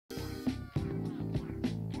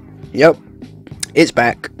Yep, it's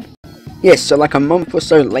back. Yes, so like a month or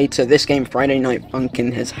so later, this game, Friday Night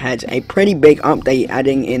Funkin', has had a pretty big update,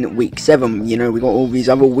 adding in week 7. You know, we got all these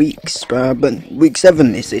other weeks, but week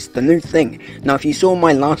 7 is the new thing. Now, if you saw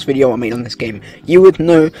my last video I made on this game, you would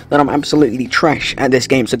know that I'm absolutely trash at this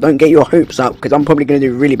game, so don't get your hopes up, because I'm probably going to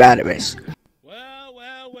do really bad at this.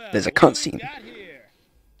 Well. There's a cutscene.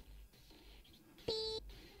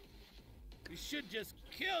 We should just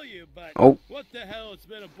kill you, but Oh. What the hell? It's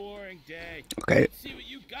been a boring day. Okay. Let's see what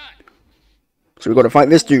you got. So we got to fight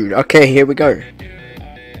this dude. Okay, here we go.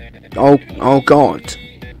 Oh god.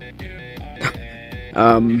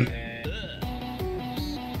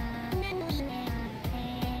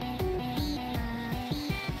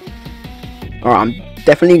 Alright, I'm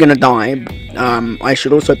definitely gonna die. I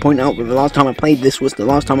should also point out that the last time I played this was the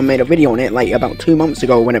last time I made a video on it, like about 2 months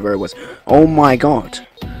ago or whenever it was. Oh my god.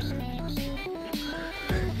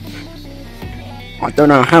 I don't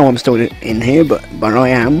know how I'm still in here, but I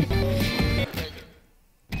am.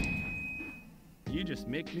 You just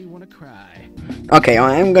make me want to cry. Okay,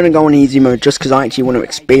 I am going to go on easy mode just because I actually want to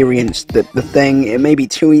experience the thing. It may be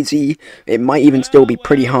too easy, it might even still be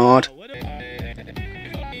pretty hard.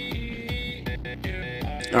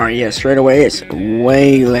 Alright, yeah, straight away it's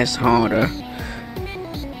way less harder.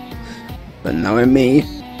 But knowing me,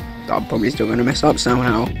 I'm probably still going to mess up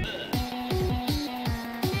somehow.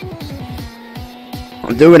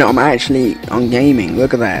 I'm doing it, I'm actually on gaming.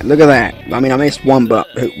 Look at that, look at that. I mean, I missed one, but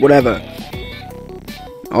whatever.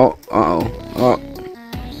 Oh, oh.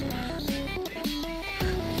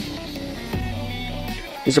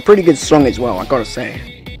 It's a pretty good song as well, I gotta say.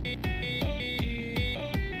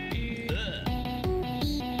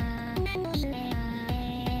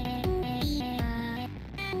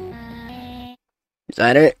 Is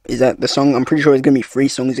that it? Is that the song? I'm pretty sure it's gonna be 3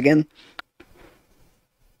 songs again.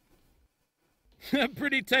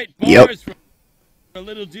 Pretty tight bars. Yep. For a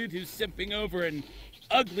little dude who's simping over an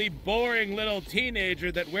ugly, boring little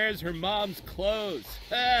teenager that wears her mom's clothes.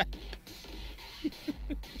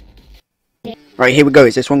 Right, here we go.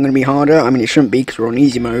 Is this one going to be harder? I mean, it shouldn't be because we're on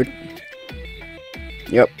easy mode.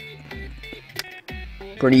 Yep.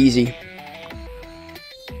 Pretty easy.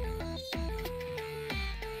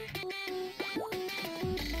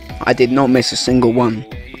 I did not miss a single one.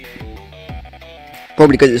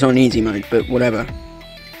 Probably because it's on easy mode, but whatever.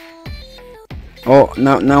 Oh,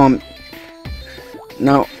 now I'm...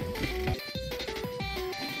 No.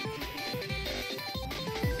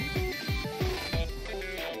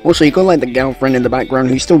 Also, you got like the girlfriend in the background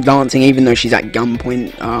who's still dancing even though she's at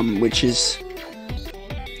gunpoint, which is...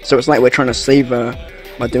 So it's like we're trying to save her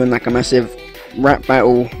by doing like a massive rap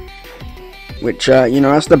battle. Which, you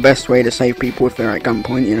know, that's the best way to save people if they're at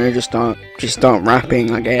gunpoint, you know, just start rapping,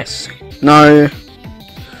 I guess. No.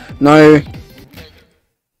 No.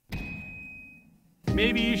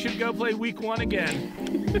 Maybe you should go play week 1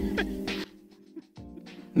 again.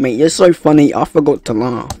 Mate, you're so funny, I forgot to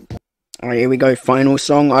laugh. Alright, here we go, final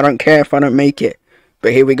song. I don't care if I don't make it,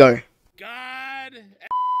 but here we go. God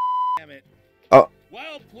damn it. Oh.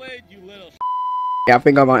 Well played, you little Yeah, I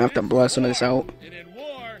think I might have to blur some of this out. And in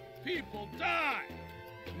war, people die.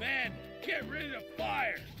 Man, get rid of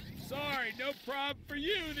fire. Sorry, no problem for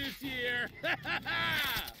you this year.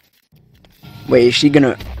 Wait, is she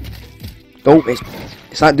gonna... Oh,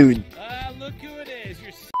 it's that dude. Look who it is,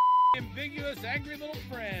 your ambiguous, angry little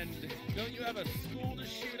friend. Don't you have a school to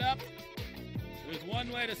shoot up? There's one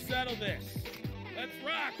way to settle this. Let's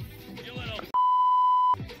rock, you little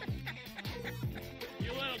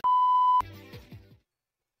you little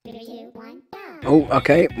 3, 2, 1, go. Oh,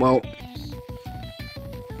 okay, well...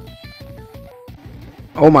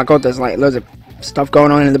 Oh my god, there's like loads of stuff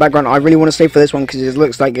going on in the background. I really want to stay for this one because it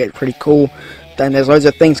looks like it's pretty cool. Then there's loads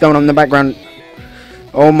of things going on in the background.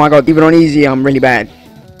 Oh my god, even on easy, I'm really bad.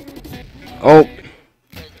 Oh.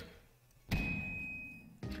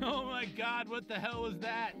 Oh my god, what the hell was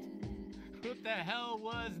that? What the hell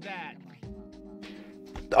was that?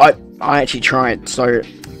 I actually tried, so...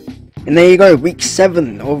 And there you go, week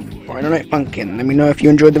 7 of Friday Night Funkin'. Let me know if you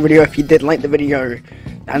enjoyed the video, if you did like the video,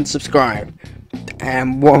 and subscribe.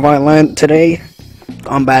 And what have I learned today?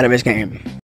 I'm bad at this game.